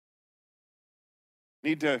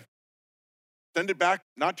 Need to send it back,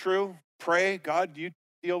 not true. Pray, God, you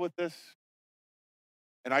deal with this.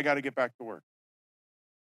 And I got to get back to work.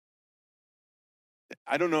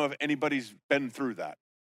 I don't know if anybody's been through that.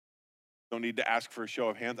 Don't need to ask for a show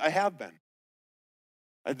of hands. I have been.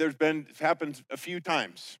 It's happened a few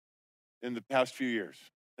times in the past few years.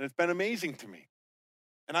 And it's been amazing to me.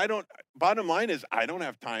 And bottom line is, I don't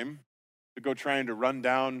have time to go trying to run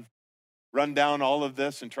down all of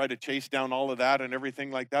this and try to chase down all of that and everything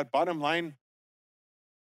like that. Bottom line,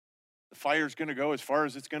 the fire's going to go as far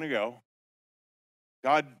as it's going to go.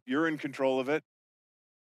 God, you're in control of it.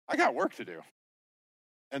 I got work to do.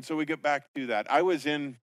 And so we get back to that. I was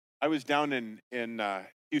down in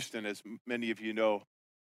Houston, as many of you know,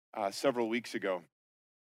 several weeks ago,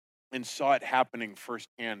 and saw it happening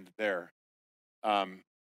firsthand there.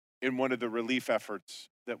 In one of the relief efforts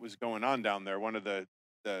that was going on down there, one of the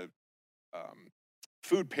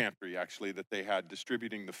food pantry actually that they had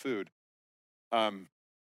distributing the food.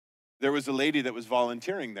 There was a lady that was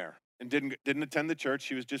volunteering there and didn't attend the church.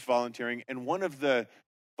 She was just volunteering, and one of the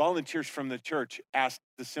volunteers from the church asked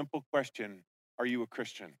the simple question, "Are you a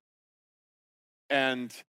Christian?"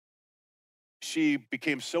 And she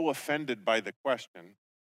became so offended by the question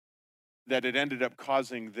that it ended up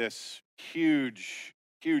causing this huge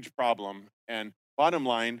problem. And bottom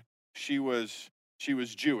line, she was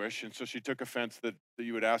Jewish, and so she took offense that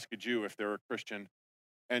you would ask a Jew if they're a Christian,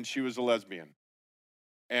 and she was a lesbian.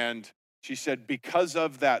 And she said, because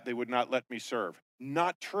of that, they would not let me serve.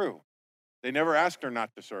 Not true. They never asked her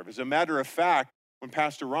not to serve. As a matter of fact, when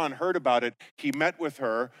Pastor Ron heard about it, he met with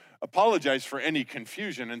her, apologized for any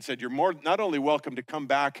confusion, and said, you're not only welcome to come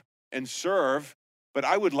back and serve, but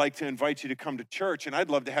I would like to invite you to come to church, and I'd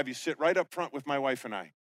love to have you sit right up front with my wife and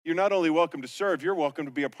I. You're not only welcome to serve, you're welcome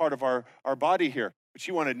to be a part of our body here. But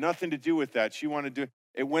she wanted nothing to do with that. She wanted to,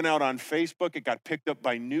 it went out on Facebook, it got picked up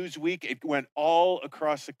by Newsweek, it went all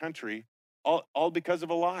across the country, all because of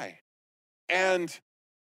a lie. And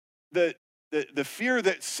the fear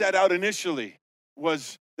that set out initially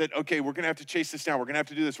was that, okay, we're going to have to chase this down. We're going to have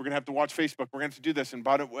to do this. We're going to have to watch Facebook. We're going to have to do this. And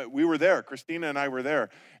we were there. Christina and I were there.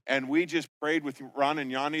 And we just prayed with Ron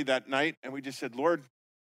and Yanni that night. And we just said, Lord,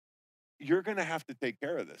 you're going to have to take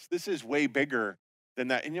care of this. This is way bigger than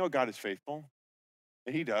that. And you know, God is faithful.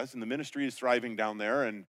 And he does. And the ministry is thriving down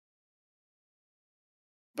there.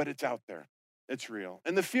 But it's out there. It's real.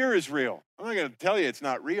 And the fear is real. I'm not going to tell you it's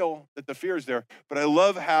not real, that the fear is there. But I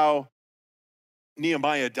love how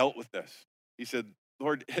Nehemiah dealt with this. He said,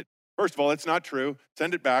 Lord, first of all, it's not true.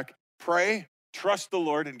 Send it back. Pray, trust the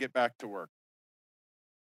Lord, and get back to work.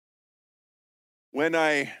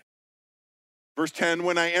 Verse 10,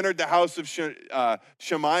 when I entered the house of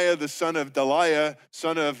Shemaiah, the son of Delaiah,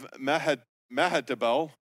 son of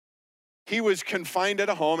Mehetabel, he was confined at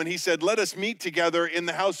a home, and he said, let us meet together in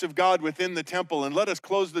the house of God within the temple, and let us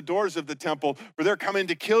close the doors of the temple, for they're coming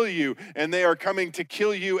to kill you, and they are coming to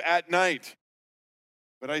kill you at night.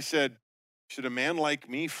 But I said, should a man like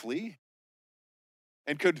me flee?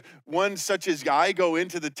 And could one such as I go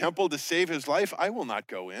into the temple to save his life? I will not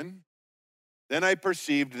go in. Then I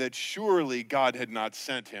perceived that surely God had not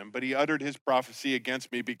sent him, but he uttered his prophecy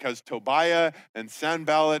against me because Tobiah and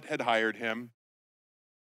Sanballat had hired him.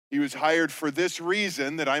 He was hired for this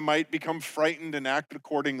reason, that I might become frightened and act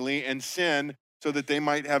accordingly and sin, so that they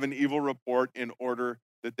might have an evil report in order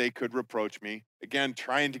that they could reproach me. Again,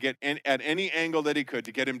 trying to get at any angle that he could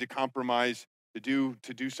to get him to compromise, to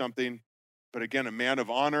do something. But again, a man of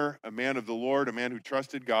honor, a man of the Lord, a man who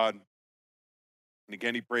trusted God. And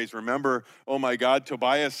again, he prays, remember, oh my God,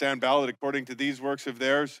 Tobiah, Sanballat, according to these works of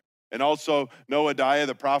theirs, and also Noadiah,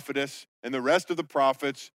 the prophetess, and the rest of the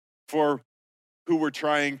prophets for who were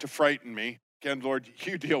trying to frighten me. Again, Lord,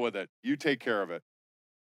 you deal with it. You take care of it.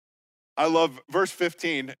 I love verse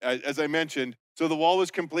 15, as I mentioned. So the wall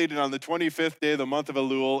was completed on the 25th day of the month of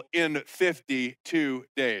Elul in 52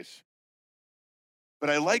 days. But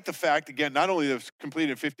I like the fact, again, not only that it was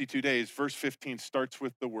completed in 52 days, verse 15 starts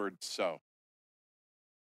with the word so.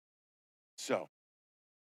 So,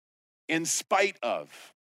 in spite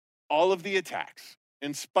of all of the attacks,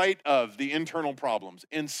 in spite of the internal problems,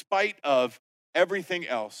 in spite of everything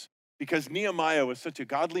else, because Nehemiah was such a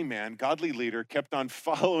godly man, godly leader, kept on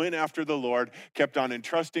following after the Lord, kept on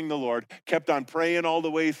entrusting the Lord, kept on praying all the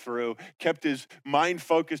way through, kept his mind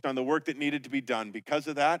focused on the work that needed to be done. Because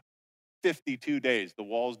of that, 52 days, the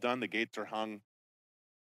wall's done, the gates are hung.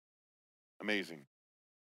 Amazing.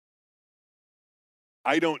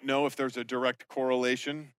 I don't know if there's a direct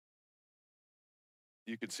correlation.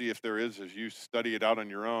 You can see if there is as you study it out on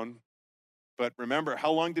your own. But remember,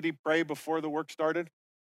 how long did he pray before the work started?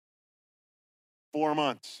 4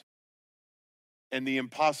 months. And the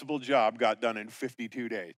impossible job got done in 52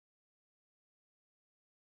 days.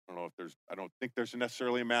 I don't think there's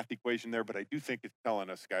necessarily a math equation there, but I do think it's telling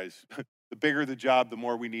us, guys, the bigger the job, the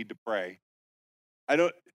more we need to pray.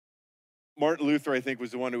 Martin Luther, I think,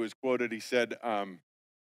 was the one who was quoted. He said,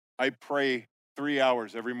 I pray 3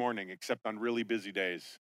 hours every morning, except on really busy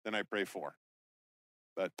days. Then I pray 4.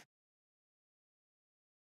 But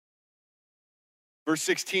verse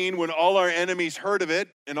 16, when all our enemies heard of it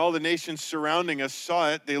and all the nations surrounding us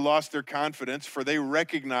saw it, they lost their confidence, for they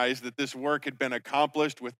recognized that this work had been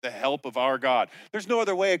accomplished with the help of our God. There's no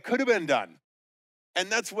other way it could have been done. And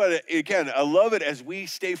that's what, again, I love it as we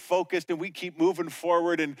stay focused and we keep moving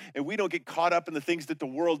forward and we don't get caught up in the things that the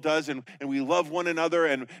world does and we love one another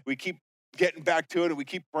and we keep getting back to it and we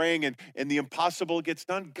keep praying and the impossible gets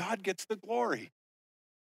done. God gets the glory.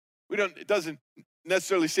 It doesn't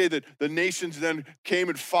necessarily say that the nations then came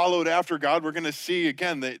and followed after God. We're going to see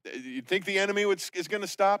again, you think the enemy is going to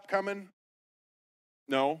stop coming?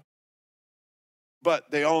 No.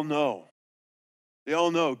 But they all know. They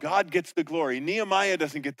all know God gets the glory. Nehemiah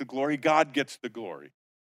doesn't get the glory. God gets the glory.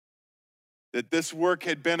 That this work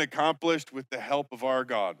had been accomplished with the help of our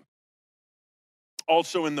God.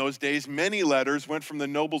 Also in those days, many letters went from the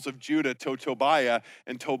nobles of Judah to Tobiah,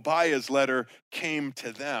 and Tobiah's letter came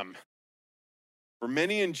to them. For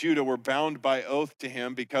many in Judah were bound by oath to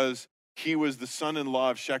him because he was the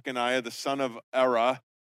son-in-law of Shechaniah, the son of Arah,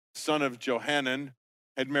 son of Johanan,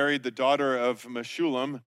 had married the daughter of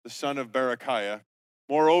Meshullam, the son of Berechiah.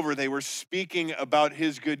 Moreover, they were speaking about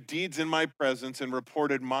his good deeds in my presence and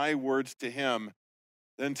reported my words to him.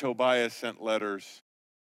 Then Tobiah sent letters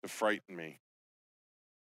to frighten me.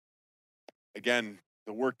 Again,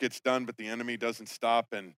 the work gets done, but the enemy doesn't stop.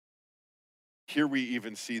 And here we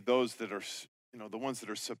even see those that are, the ones that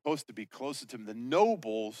are supposed to be closest to him, the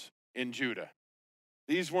nobles in Judah.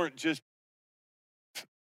 These weren't just,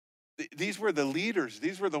 these were the leaders.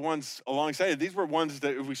 These were the ones alongside. These were ones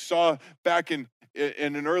that we saw back in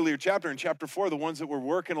an earlier chapter, in chapter 4, the ones that were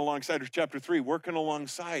working alongside, or chapter 3, working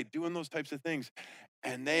alongside, doing those types of things.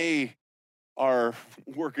 And they are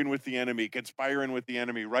working with the enemy, conspiring with the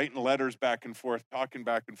enemy, writing letters back and forth, talking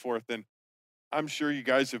back and forth. And I'm sure you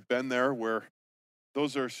guys have been there where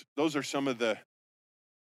those are some of the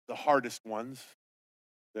hardest ones,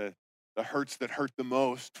 the hurts that hurt the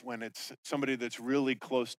most when it's somebody that's really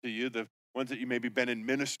close to you, the ones that you maybe been in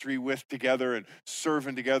ministry with together and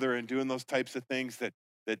serving together and doing those types of things that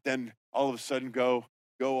then all of a sudden go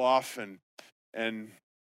off and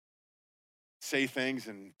say things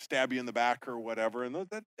and stab you in the back or whatever. And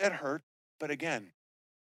that hurt. But again,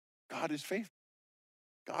 God is faithful.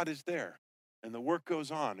 God is there. And the work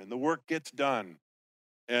goes on and the work gets done.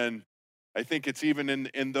 And I think it's even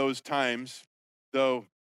in those times, though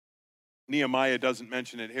Nehemiah doesn't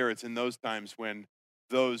mention it here, it's in those times when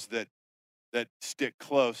those that stick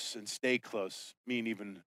close and stay close mean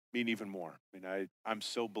even more. I mean, I'm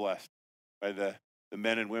so blessed by the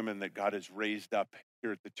men and women that God has raised up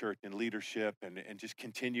here at the church in leadership and just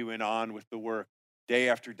continuing on with the work day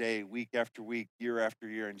after day, week after week, year after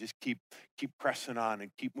year, and just keep pressing on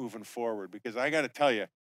and keep moving forward. Because I got to tell you,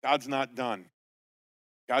 God's not done.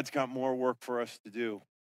 God's got more work for us to do.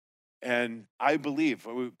 And I believe,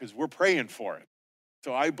 because we're praying for it.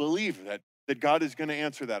 So I believe that that God is going to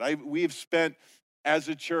answer that. We have spent as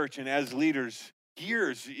a church and as leaders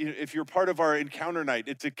years. If you're part of our encounter night,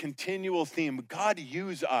 it's a continual theme. God,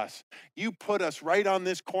 use us. You put us right on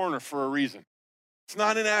this corner for a reason. It's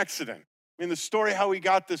not an accident. I mean, the story how we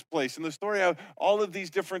got this place and the story of all of these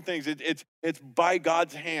different things, it's by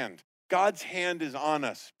God's hand. God's hand is on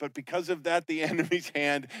us, but because of that, the enemy's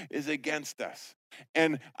hand is against us.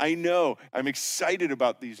 And I know I'm excited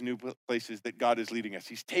about these new places that God is leading us.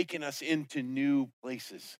 He's taking us into new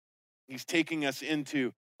places. He's taking us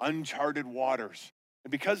into uncharted waters.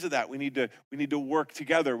 And because of that, we need to work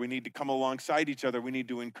together. We need to come alongside each other. We need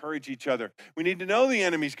to encourage each other. We need to know the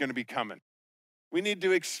enemy's going to be coming. We need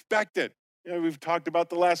to expect it. We've talked about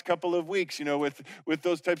the last couple of weeks, with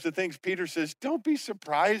those types of things. Peter says, don't be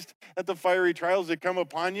surprised at the fiery trials that come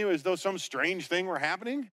upon you as though some strange thing were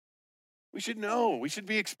happening. We should know. We should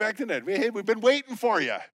be expecting it. Hey, we've been waiting for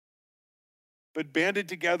you. But banded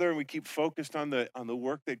together and we keep focused on the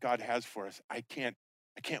work that God has for us. I can't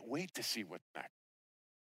wait to see what's next.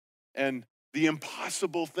 And the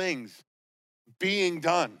impossible things being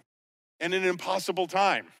done in an impossible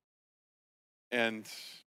time. And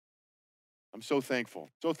I'm so thankful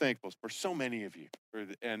for so many of you,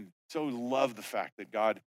 and so love the fact that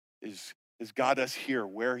God has got us here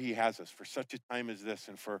where He has us for such a time as this,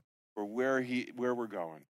 and for where we're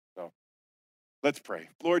going. So let's pray.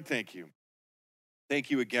 Lord, thank you.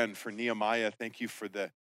 Thank you again for Nehemiah. Thank you for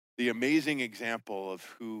the amazing example of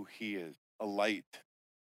who he is, a light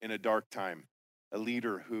in a dark time, a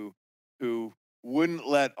leader who wouldn't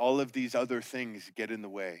let all of these other things get in the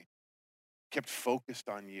way, kept focused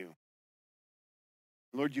on you.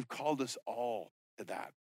 Lord, you've called us all to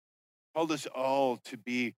that. Called us all to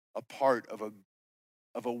be a part of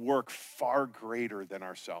a work far greater than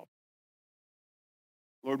ourselves.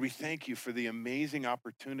 Lord, we thank you for the amazing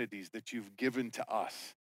opportunities that you've given to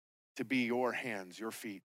us to be your hands, your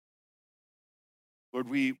feet. Lord,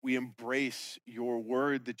 we embrace your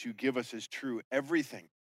word that you give us as true, everything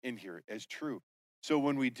in here as true. So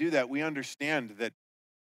when we do that, we understand that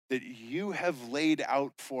you have laid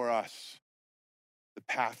out for us the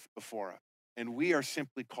path before us, and we are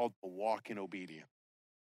simply called to walk in obedience.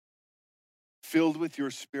 Filled with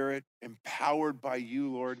your spirit, empowered by you,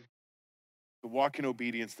 Lord, to walk in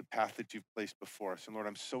obedience, the path that you've placed before us. And Lord,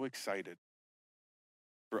 I'm so excited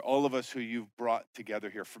for all of us who you've brought together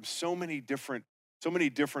here from so many different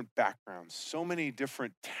backgrounds, so many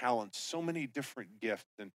different talents, so many different gifts.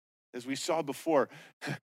 And as we saw before,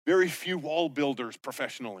 very few wall builders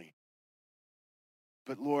professionally.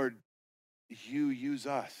 But Lord, you use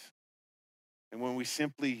us. And when we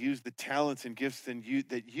simply use the talents and gifts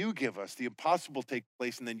that you give us, the impossible takes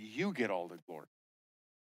place, and then you get all the glory.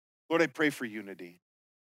 Lord, I pray for unity.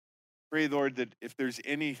 Pray, Lord, that if there's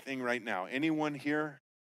anything right now, anyone here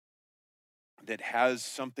that has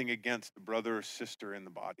something against a brother or sister in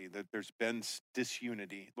the body, that there's been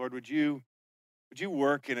disunity, Lord, would you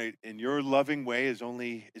work in your loving way as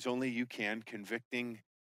only you can, convicting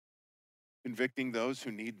those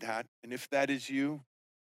who need that. And if that is you,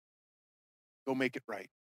 go make it right.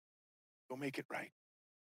 Go make it right.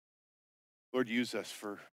 Lord, use us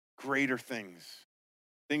for greater things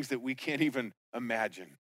that we can't even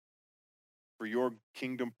imagine, for your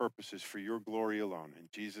kingdom purposes, for your glory alone. In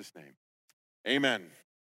Jesus' name, amen.